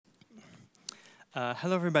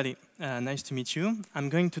Hello, everybody. Nice to meet you. I'm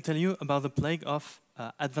going to tell you about the plague of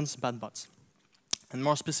advanced bad bots. And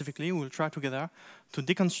more specifically, we'll try together to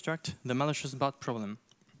deconstruct the malicious bot problem.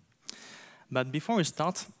 But before we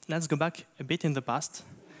start, let's go back a bit in the past,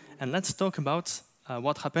 and let's talk about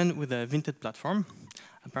what happened with the Vinted platform.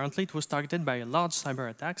 Apparently, it was targeted by large cyber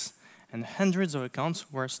attacks, and hundreds of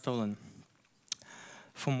accounts were stolen.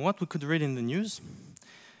 From what we could read in the news,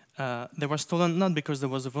 they were stolen not because there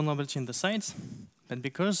was a vulnerability in the site, but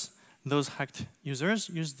because those hacked users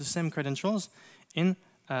used the same credentials in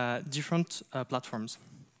different platforms.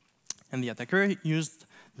 And the attacker used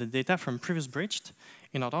the data from previous breached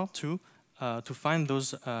in order to find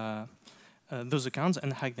those accounts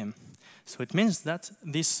and hack them. So it means that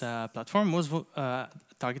this platform was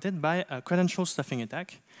targeted by a credential stuffing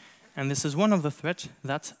attack. And this is one of the threats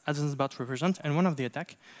that advanced bots represent, and one of the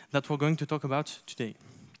attacks that we're going to talk about today.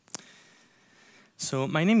 So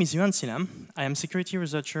my name is Yohann Sillam. I am security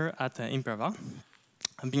researcher at Imperva.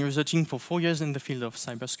 I've been researching for 4 years in the field of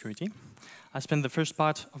cybersecurity. I spent the first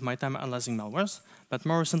part of my time analyzing malwares, but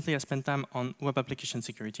more recently I spent time on web application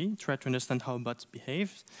security, try to understand how bots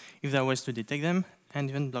behave, if there are ways to detect them,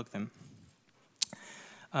 and even block them.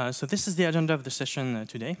 So this is the agenda of the session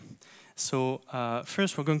today. So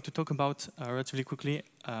first we're going to talk about, relatively quickly,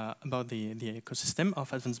 about the ecosystem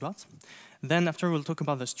of advanced bots. Then after we'll talk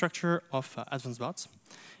about the structure of advanced bots.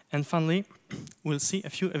 And finally, we'll see a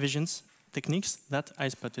few evasion techniques that I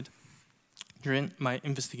spotted during my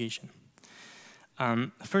investigation.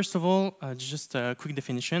 First of all, just a quick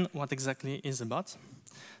definition, what exactly is a bot?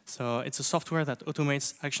 So it's a software that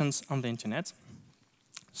automates actions on the internet.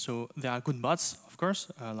 So there are good bots, of course,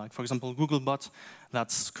 like for example, Googlebot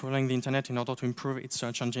that's scrolling the internet in order to improve its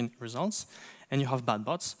search engine results. And you have bad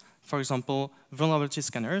bots, for example, vulnerability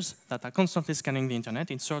scanners that are constantly scanning the internet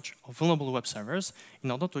in search of vulnerable web servers in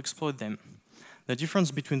order to exploit them. The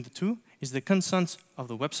difference between the two is the consent of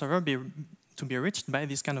the web server to be reached by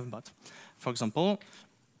this kind of bot. For example,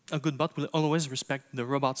 a good bot will always respect the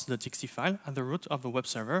robots.txt file at the root of the web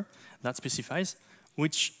server that specifies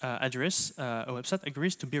which address a website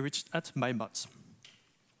agrees to be reached at by bots.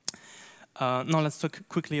 Now let's talk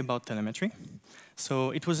quickly about telemetry.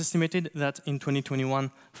 So it was estimated that in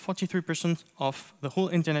 2021, 43% of the whole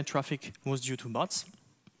internet traffic was due to bots.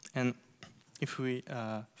 And if we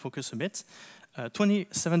focus a bit,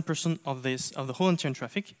 27% of the whole internet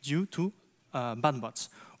traffic due to bad bots,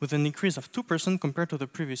 with an increase of 2% compared to the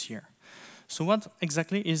previous year. So what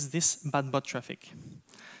exactly is this bad bot traffic?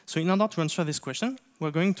 So in order to answer this question,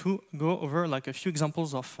 we're going to go over like a few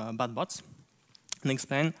examples of bad bots and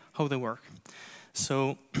explain how they work.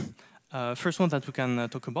 So first one that we can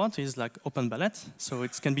talk about is like OpenBallet. So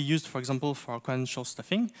it can be used, for example, for credential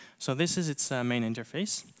stuffing. So this is its main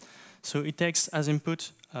interface. So it takes as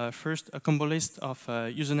input first a combo list of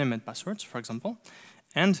username and passwords, for example,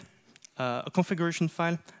 and a configuration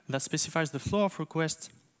file that specifies the flow of requests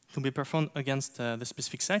to be performed against the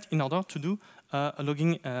specific site in order to do a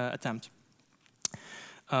logging attempt.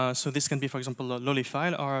 So this can be, for example, a lolly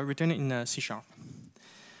file or written in C#.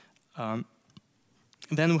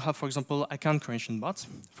 Then we have, for example, account creation bots.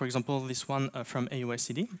 For example, this one from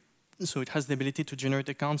AUSCD. So it has the ability to generate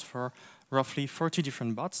accounts for roughly 40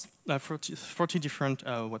 different bots, 40 different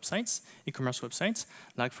websites, e-commerce websites,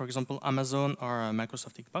 like, for example, Amazon or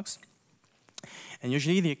Microsoft Xbox. And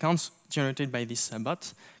usually the accounts generated by this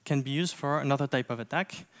bot can be used for another type of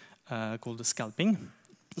attack called the scalping.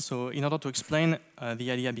 So in order to explain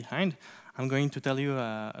the idea behind, I'm going to tell you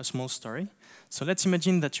a small story. So let's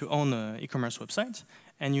imagine that you own an e-commerce website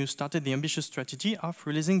and you started the ambitious strategy of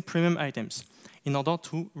releasing premium items in order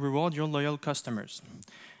to reward your loyal customers.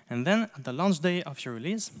 And then at the launch day of your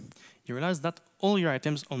release, you realize that all your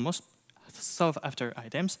items, almost sought-after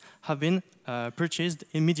items, have been purchased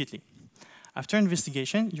immediately. After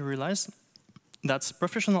investigation, you realize that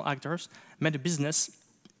professional actors made a business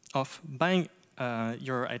of buying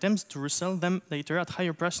your items to resell them later at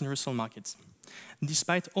higher price in resale markets,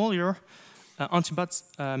 despite all your anti-bot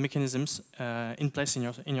mechanisms in place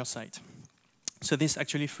in your site. So this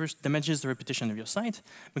actually first damages the reputation of your site,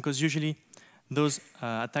 because usually those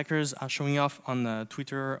attackers are showing off on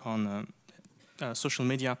Twitter, on social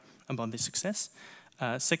media about this success.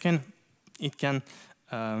 Second, it can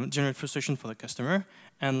generate frustration for the customer.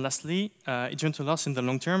 And lastly, it generates a loss in the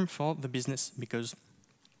long term for the business, because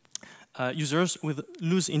users will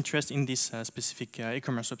lose interest in this specific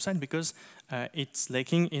e-commerce website because it's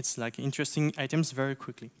lacking its interesting items very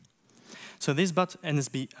quickly. So this bot,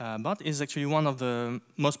 NSB bot, is actually one of the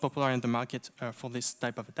most popular in the market for this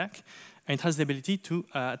type of attack. And it has the ability to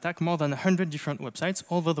attack more than 100 different websites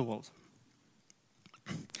all over the world.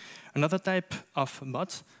 Another type of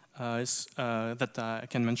bot that I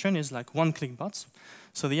can mention is like one-click bots.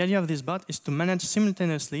 So the idea of this bot is to manage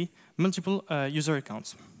simultaneously multiple user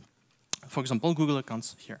accounts. For example, Google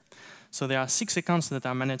accounts here. So there are 6 accounts that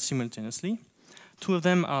are managed simultaneously. 2 of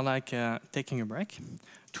them are like taking a break.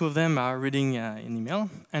 2 of them are reading an email,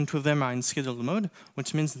 and 2 of them are in scheduled mode,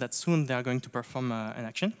 which means that soon they are going to perform an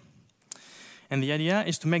action. And the idea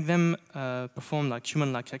is to make them perform like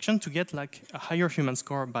human-like action to get like a higher human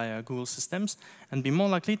score by Google systems and be more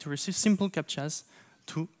likely to receive simple CAPTCHAs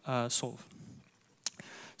to solve.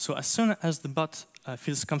 So as soon as the bot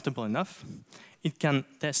feels comfortable enough, it can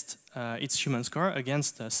test its human score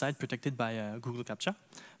against a site protected by Google CAPTCHA,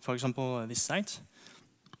 for example, this site,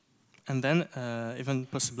 and then even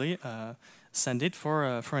possibly send it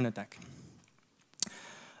for an attack.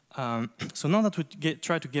 So now that we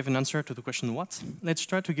try to give an answer to the question what, let's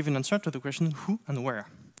try to give an answer to the question who and where.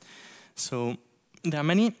 So there are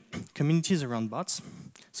many communities around bots.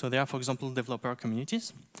 So there are, for example, developer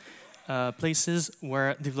communities, places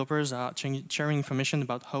where developers are sharing information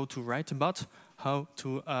about how to write a bot, how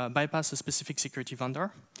to bypass a specific security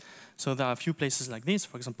vendor. So there are a few places like this.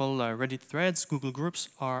 For example, Reddit threads, Google groups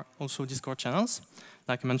are also Discord channels.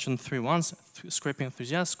 Like I mentioned, 3 ones, Scraping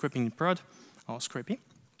Enthusiasts, Scraping Prod, or Scrapy.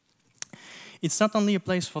 It's not only a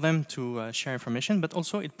place for them to share information, but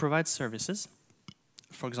also it provides services.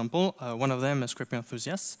 For example, one of them, Scraping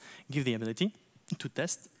Enthusiasts, give the ability to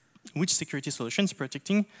test which security solution is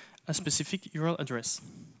protecting a specific URL address.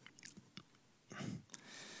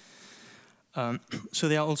 So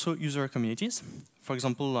there are also user communities, for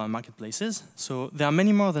example, marketplaces. So there are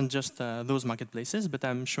many more than just those marketplaces, but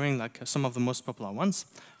I'm showing like some of the most popular ones.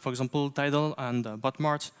 For example, Tidal and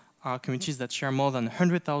Botmart are communities that share more than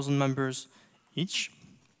 100,000 members each.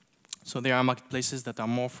 So there are marketplaces that are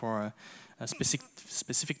more for a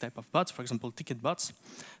specific type of bots, for example, ticket bots,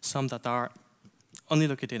 some that are only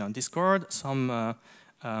located on Discord, some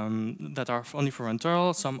that are only for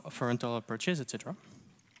rental, some for rental purchase, etc.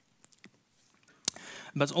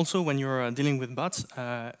 But also when you're dealing with bots,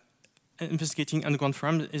 investigating underground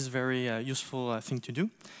forums is a very useful thing to do.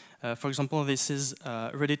 For example, this is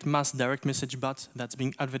a Reddit mass direct message bot that's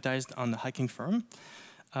being advertised on the hacking forum.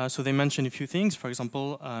 So they mention a few things, for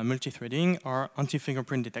example, multi-threading or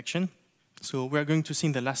anti-fingerprint detection. So we're going to see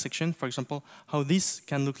in the last section, for example, how this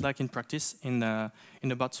can look like in practice in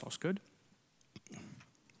the bot source code.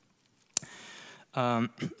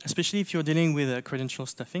 Especially if you're dealing with credential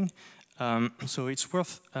stuffing. So it's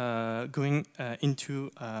worth going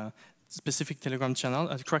into a specific Telegram channel,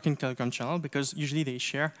 a cracking Telegram channel, because usually they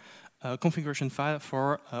share a configuration file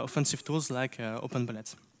for offensive tools like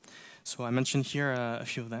OpenBullet. So I mentioned here a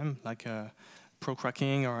few of them, like pro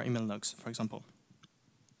cracking or email logs, for example.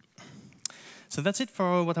 So that's it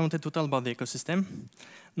for what I wanted to tell about the ecosystem.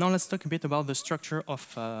 Now let's talk a bit about the structure of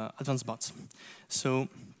advanced bots. So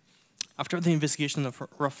after the investigation of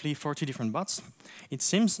roughly 40 different bots, it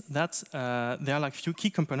seems that there are like few key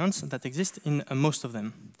components that exist in most of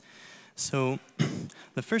them. So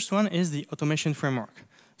the first one is the automation framework.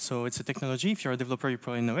 So it's a technology, if you're a developer, you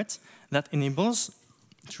probably know it, that enables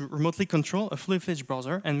to remotely control a fully fledged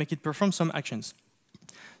browser and make it perform some actions.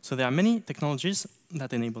 So there are many technologies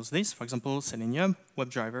that enables this, for example, Selenium,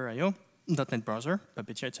 WebDriver IO, .NET Browser,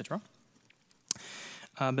 Puppeteer, etc.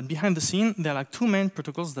 But behind the scene, there are like 2 main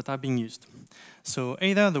protocols that are being used. So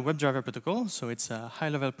either the WebDriver protocol, so it's a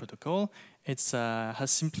high-level protocol, it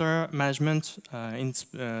has simpler management in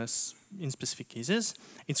specific cases,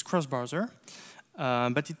 it's cross-browser,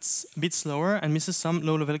 but it's a bit slower and misses some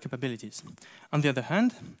low-level capabilities. On the other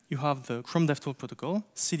hand, you have the Chrome DevTool protocol,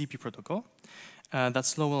 CDP protocol,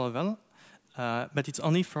 that's lower level, but it's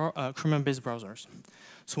only for Chromium-based browsers.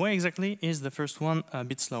 So why exactly is the first one a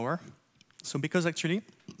bit slower? So because actually,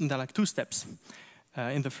 there are like 2 steps.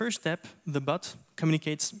 In the first step, the bot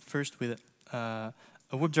communicates first with a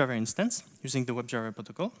WebDriver instance using the WebDriver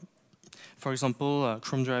protocol. For example,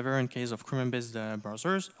 Chrome driver in case of Chromium-based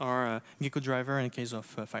browsers, or Gecko driver in case of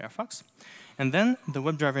Firefox. And then the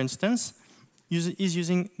WebDriver instance is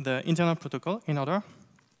using the internal protocol in order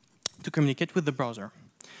to communicate with the browser.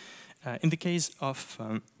 In the case of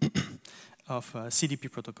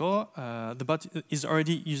CDP protocol, the bot is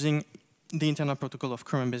already using the internal protocol of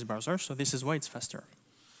Chrome-based browsers, so this is why it's faster.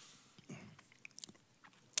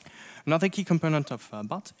 Another key component of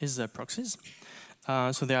bot is proxies.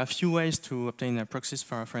 So there are a few ways to obtain proxies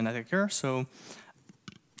for an attacker. So,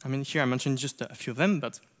 I mean, here I mentioned just a few of them,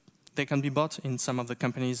 but they can be bought in some of the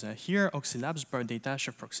companies here, Oxy Labs, Bird Data,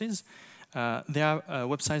 Chef Proxies. There are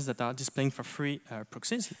websites that are displaying for free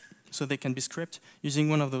proxies, so they can be scraped using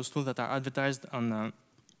one of those tools that are advertised on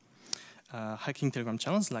hacking Telegram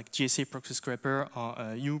channels like GSA Proxy Scraper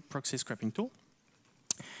or U Proxy Scraping Tool.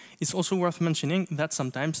 It's also worth mentioning that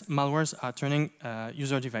sometimes malwares are turning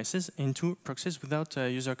user devices into proxies without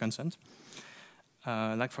user consent.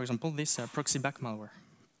 Like, for example, this proxy back malware.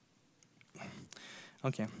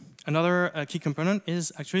 Okay. Another key component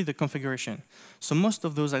is actually the configuration. So most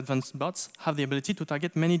of those advanced bots have the ability to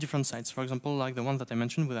target many different sites, for example, like the one that I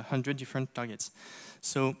mentioned with 100 different targets.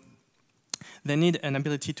 So they need an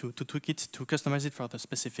ability to tweak it, to customize it for the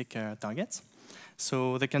specific targets.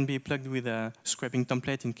 So they can be plugged with a scraping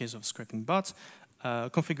template in case of scraping bots, a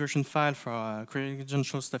configuration file for a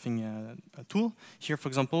credential stuffing tool. Here, for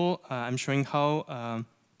example, I'm showing how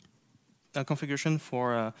a configuration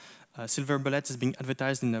for Silver Bullet is being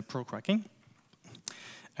advertised in pro cracking.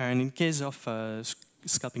 And in case of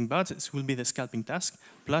scalping bots, it will be the scalping task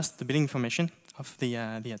plus the billing information of the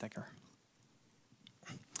attacker.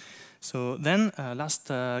 So then, last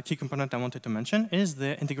key component I wanted to mention is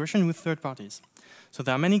the integration with third parties. So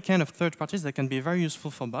there are many kind of third parties that can be very useful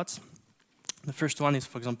for bots. The first one is,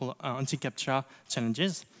 for example, anti-captcha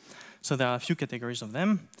challenges. So there are a few categories of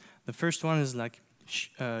them. The first one is like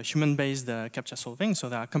human-based captcha solving. So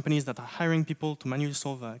there are companies that are hiring people to manually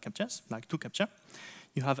solve captchas, like 2Captcha.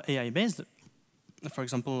 You have AI-based, for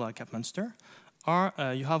example, CapMonster. Or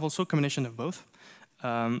you have also a combination of both.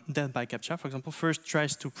 Death by captcha, for example, first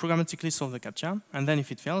tries to programmatically solve the captcha, and then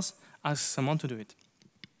if it fails, asks someone to do it.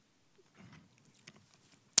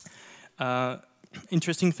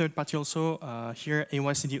 Interesting third party also, here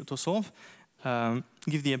AYCD Autosolve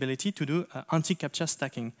give the ability to do anti-captcha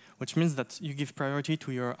stacking, which means that you give priority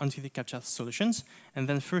to your anti-captcha solutions, and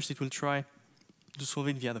then first it will try to solve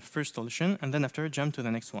it via the first solution, and then after jump to the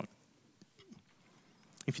next one,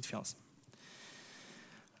 if it fails.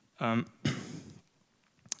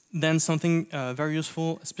 Then something very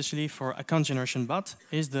useful, especially for account generation bot,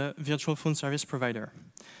 is the virtual phone service provider.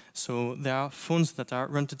 So there are phones that are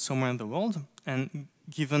rented somewhere in the world, and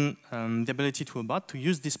given the ability to a bot to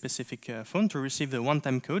use this specific phone to receive the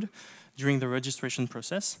one-time code during the registration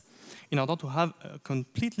process, in order to have a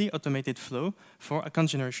completely automated flow for account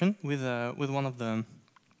generation with one of the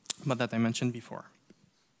bots that I mentioned before.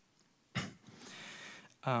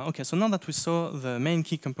 Okay, so now that we saw the main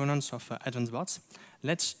key components of advanced bots,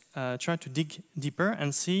 let's try to dig deeper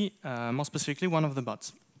and see more specifically one of the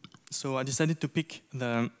bots. So I decided to pick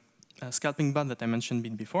the scalping bot that I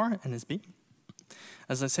mentioned before, NSB.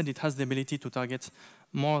 As I said, it has the ability to target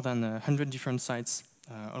more than 100 different sites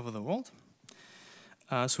all over the world.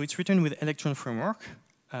 So it's written with Electron framework,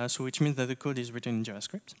 so which means that the code is written in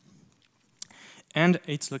JavaScript. And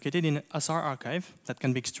it's located in SR archive that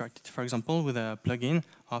can be extracted, for example, with a plugin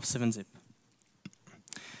of 7-zip.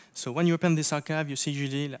 So when you open this archive, you see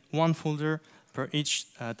usually one folder per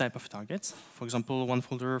each type of target. For example, one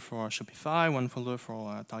folder for Shopify, one folder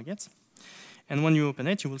for targets. And when you open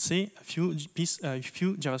it, you will see a few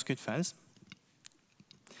JavaScript files.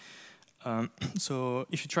 So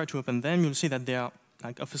if you try to open them, you'll see that they are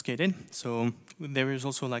like obfuscated. So there is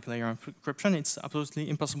also like layer encryption. It's absolutely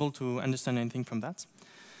impossible to understand anything from that.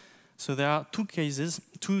 So there are two cases,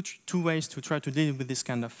 two ways to try to deal with this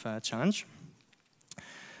kind of challenge.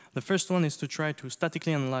 The first one is to try to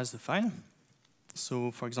statically analyze the file.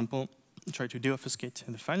 So for example, try to deobfuscate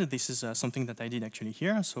the file. This is something that I did actually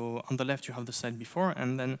here. So on the left, you have the site before,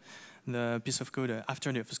 and then the piece of code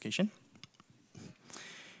after the obfuscation.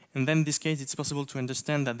 And then in this case, it's possible to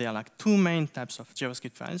understand that there are like two main types of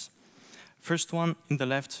JavaScript files. First one, in the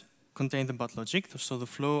left, contains the bot logic, so the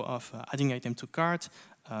flow of adding item to cart,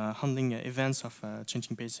 handling events of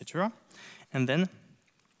changing page, etc. And then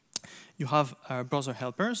you have browser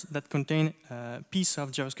helpers that contain a piece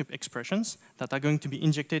of JavaScript expressions that are going to be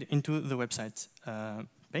injected into the website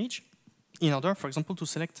page in order, for example, to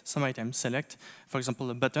select some items. Select, for example,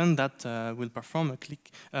 a button that will perform a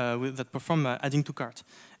click, that perform adding to cart,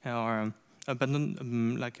 or a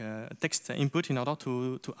button like a text input in order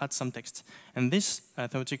to add some text. And this,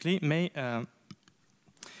 theoretically, may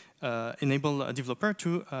enable a developer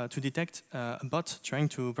to detect a bot trying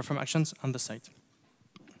to perform actions on the site.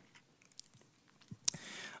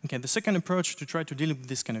 Okay, the second approach to try to deal with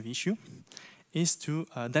this kind of issue is to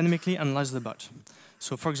dynamically analyze the bot.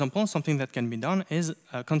 So for example, something that can be done is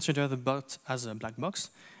consider the bot as a black box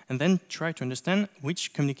and then try to understand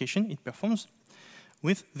which communication it performs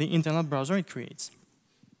with the internal browser it creates.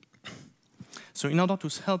 So in order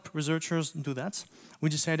to help researchers do that, we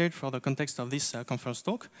decided for the context of this conference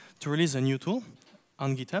talk to release a new tool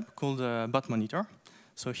on GitHub called Bot Monitor.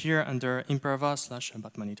 So here under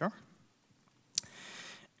Imperva/Bot Monitor.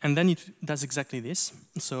 And then it does exactly this.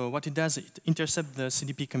 So what it does, it intercepts the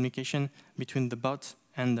CDP communication between the bot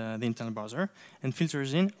and the internal browser, and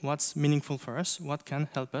filters in what's meaningful for us, what can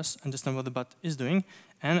help us understand what the bot is doing,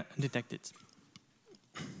 and detect it.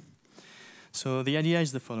 So the idea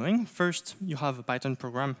is the following. First, you have a Python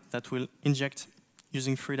program that will inject,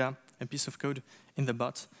 using Frida, a piece of code in the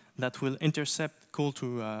bot that will intercept call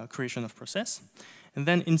to creation of process. And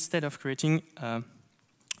then instead of creating a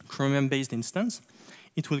Chromium-based instance,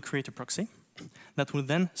 it will create a proxy that will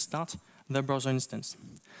then start the browser instance.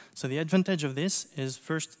 So the advantage of this is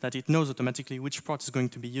first that it knows automatically which port is going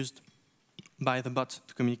to be used by the bot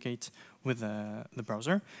to communicate with the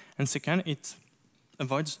browser. And second, it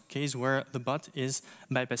avoids case where the bot is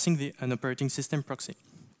bypassing an operating system proxy.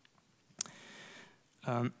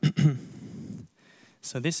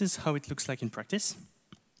 So this is how it looks like in practice.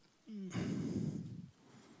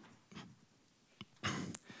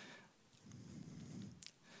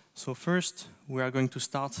 So first, we are going to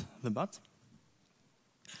start the bot.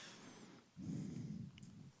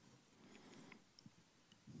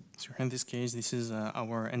 So in this case, this is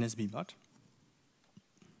our NSB bot.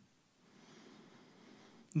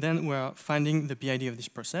 Then we're finding the PID of this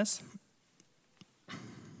process.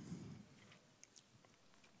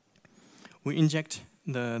 We inject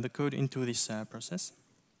the code into this process.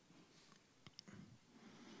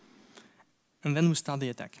 And then we start the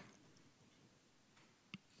attack.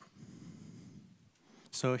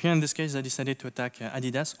 So here in this case, I decided to attack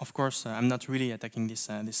Adidas. Of course, I'm not really attacking this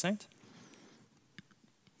site.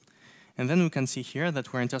 And then we can see here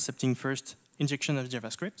that we're intercepting first injection of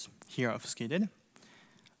JavaScript, here obfuscated.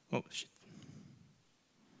 Oh, shit.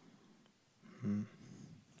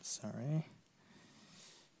 Sorry.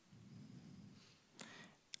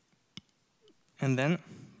 And then,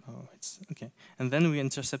 oh, it's okay. And then we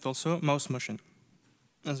intercept also mouse motion,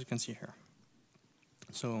 as you can see here.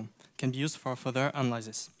 So can be used for further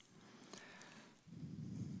analysis.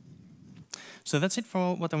 So that's it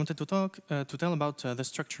for what I wanted to tell about the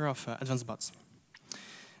structure of advanced bots.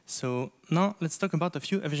 So now let's talk about a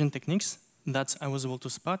few evasion techniques that I was able to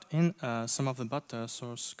spot in some of the bot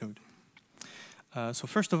source code. So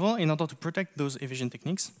first of all, in order to protect those evasion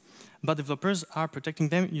techniques, bot developers are protecting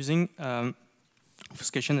them using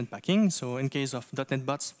obfuscation and packing. So in case of .NET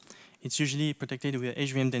bots, it's usually protected with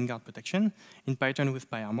HVM DenGuard protection, in Python with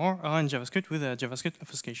PyArmor, or in JavaScript with JavaScript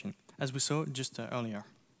obfuscation, as we saw just earlier.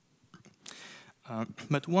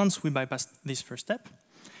 But once we bypass this first step,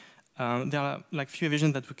 there are like few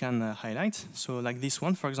evasions that we can highlight. So like this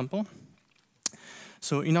one, for example.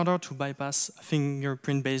 So in order to bypass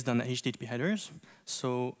fingerprint based on HTTP headers,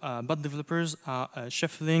 so bot developers are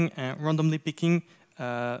shuffling and randomly picking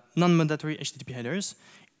non-mandatory HTTP headers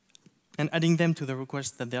and adding them to the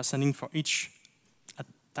request that they are sending for each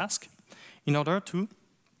task in order to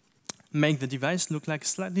make the device look like a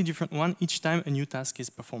slightly different one each time a new task is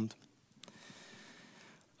performed.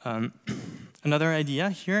 Another idea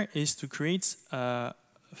here is to create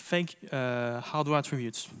fake hardware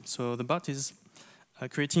attributes. So the bot is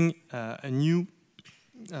creating a new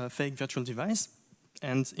fake virtual device,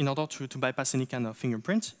 and in order to bypass any kind of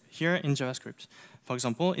fingerprint, here in JavaScript, for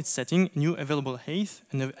example, it's setting new available height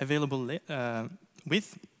and available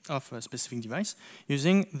width of a specific device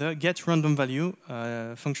using the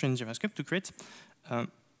getRandomValue function in JavaScript to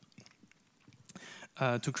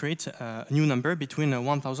create a new number between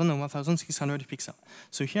 1000 and 1600 pixels.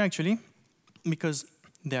 So here actually, because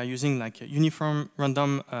they are using like a uniform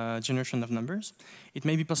random generation of numbers, it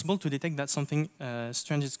may be possible to detect that something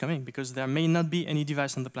strange is coming, because there may not be any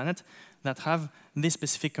device on the planet that have this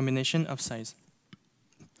specific combination of size.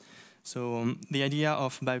 So the idea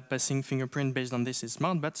of bypassing fingerprint based on this is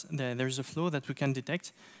smart, but there is a flaw that we can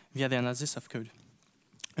detect via the analysis of code.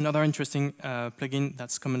 Another interesting plugin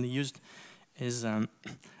that's commonly used is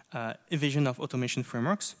evasion of automation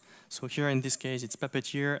frameworks. So here in this case, it's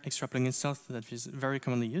Puppeteer, extra plugin stealth that is very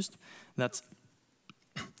commonly used, that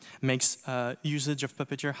makes usage of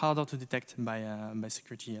Puppeteer harder to detect by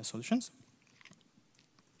security solutions.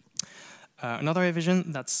 Another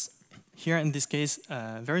evasion that's here in this case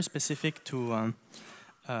very specific to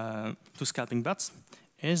scalping bots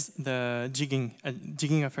is the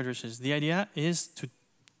jigging of addresses. The idea is to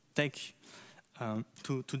take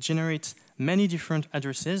to generate many different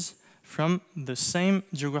addresses from the same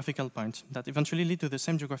geographical point that eventually lead to the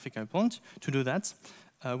same geographical point. To do that,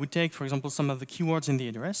 we take, for example, some of the keywords in the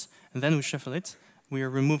address, and then we shuffle it. We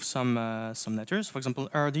remove some letters. For example,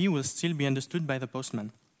 RD will still be understood by the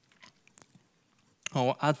postman.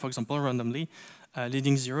 Or add, for example, randomly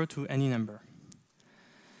leading 0 to any number.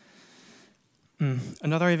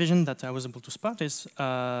 Another evasion that I was able to spot is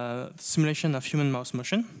simulation of human mouse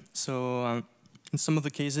motion. So in some of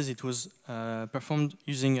the cases, it was performed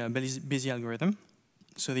using a Bézier algorithm.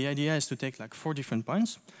 So the idea is to take like 4 different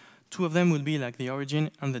points. 2 of them will be like the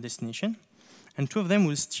origin and the destination. And 2 of them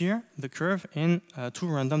will steer the curve in 2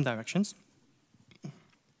 random directions.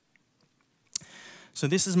 So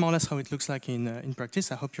this is more or less how it looks like in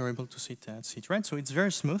practice. I hope you're able to see it right. So it's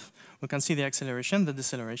very smooth. We can see the acceleration, the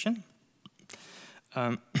deceleration.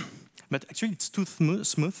 But actually, it's too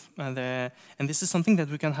smooth. And this is something that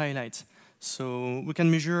we can highlight. So we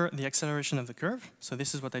can measure the acceleration of the curve. So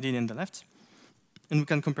this is what I did in the left. And we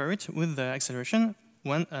can compare it with the acceleration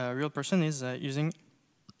when a real person is using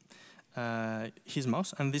his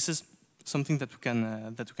mouse. And this is something that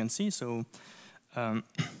we can see. So you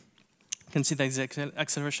can see that the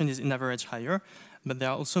acceleration is in average higher, but there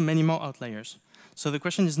are also many more outliers. So the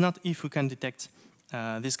question is not if we can detect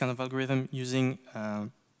this kind of algorithm using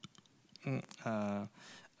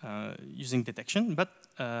using detection, but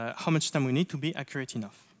how much time we need to be accurate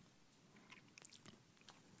enough.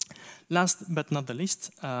 Last but not the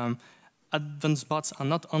least, advanced bots are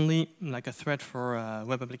not only like a threat for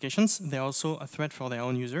web applications, they're also a threat for their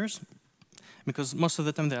own users, because most of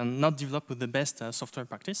the time they are not developed with the best software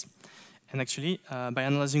practice. And actually, by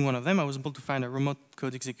analyzing one of them, I was able to find a remote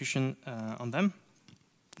code execution on them.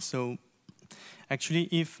 So actually,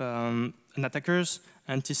 if an attacker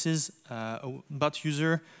entices a bot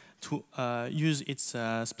user to use its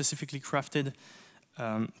specifically crafted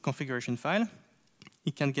configuration file,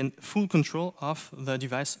 it can get full control of the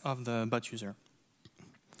device of the bot user.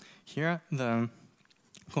 Here, the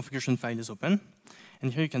configuration file is open.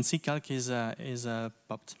 And here you can see calc is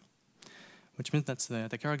popped, which means that the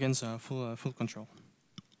attacker gains full control.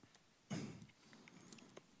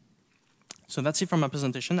 So that's it from my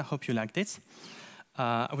presentation. I hope you liked it.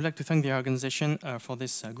 I would like to thank the organization for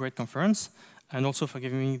this great conference, and also for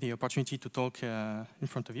giving me the opportunity to talk in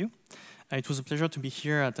front of you. It was a pleasure to be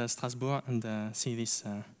here at Strasbourg and see this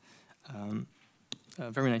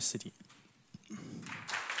very nice city.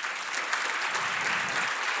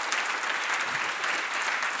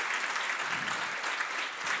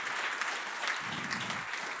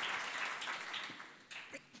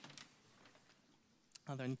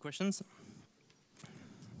 Are there any questions?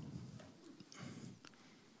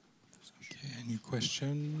 Okay, any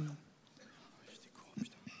question?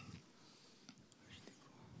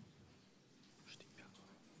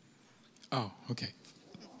 Oh, okay.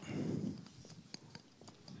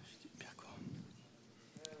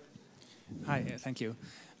 Hi, thank you.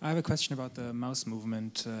 I have a question about the mouse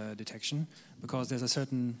movement detection, because there's a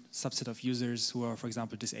certain subset of users who are, for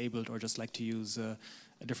example, disabled or just like to use a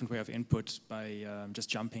different way of input by just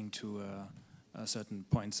jumping to certain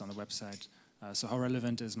points on the website. So how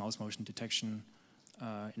relevant is mouse motion detection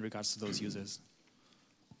in regards to those users?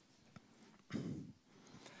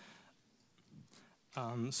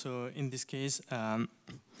 So in this case,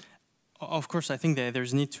 of course, I think that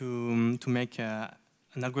there's need to make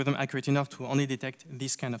an algorithm accurate enough to only detect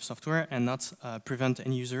this kind of software and not prevent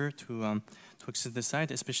any user to access the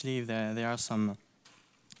site, especially if there are some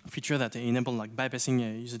feature that enable like bypassing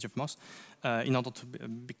usage of mouse in order to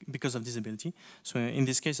because of disability. So in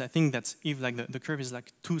this case, I think that if like the curve is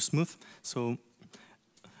like too smooth, so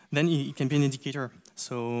then it can be an indicator.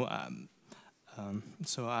 So I'm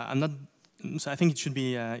not. So I think it should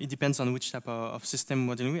be. It depends on which type of system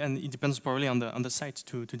we're dealing with, and it depends probably on the site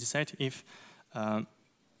to decide if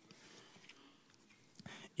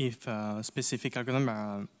specific algorithm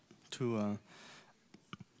are to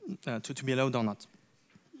be allowed or not.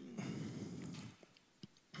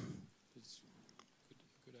 It's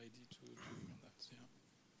good idea to do that.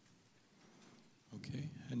 Yeah. Okay.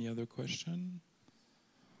 Any other question?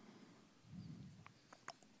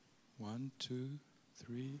 1, 2,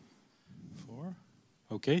 3, 4.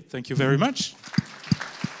 Okay. Thank you very much.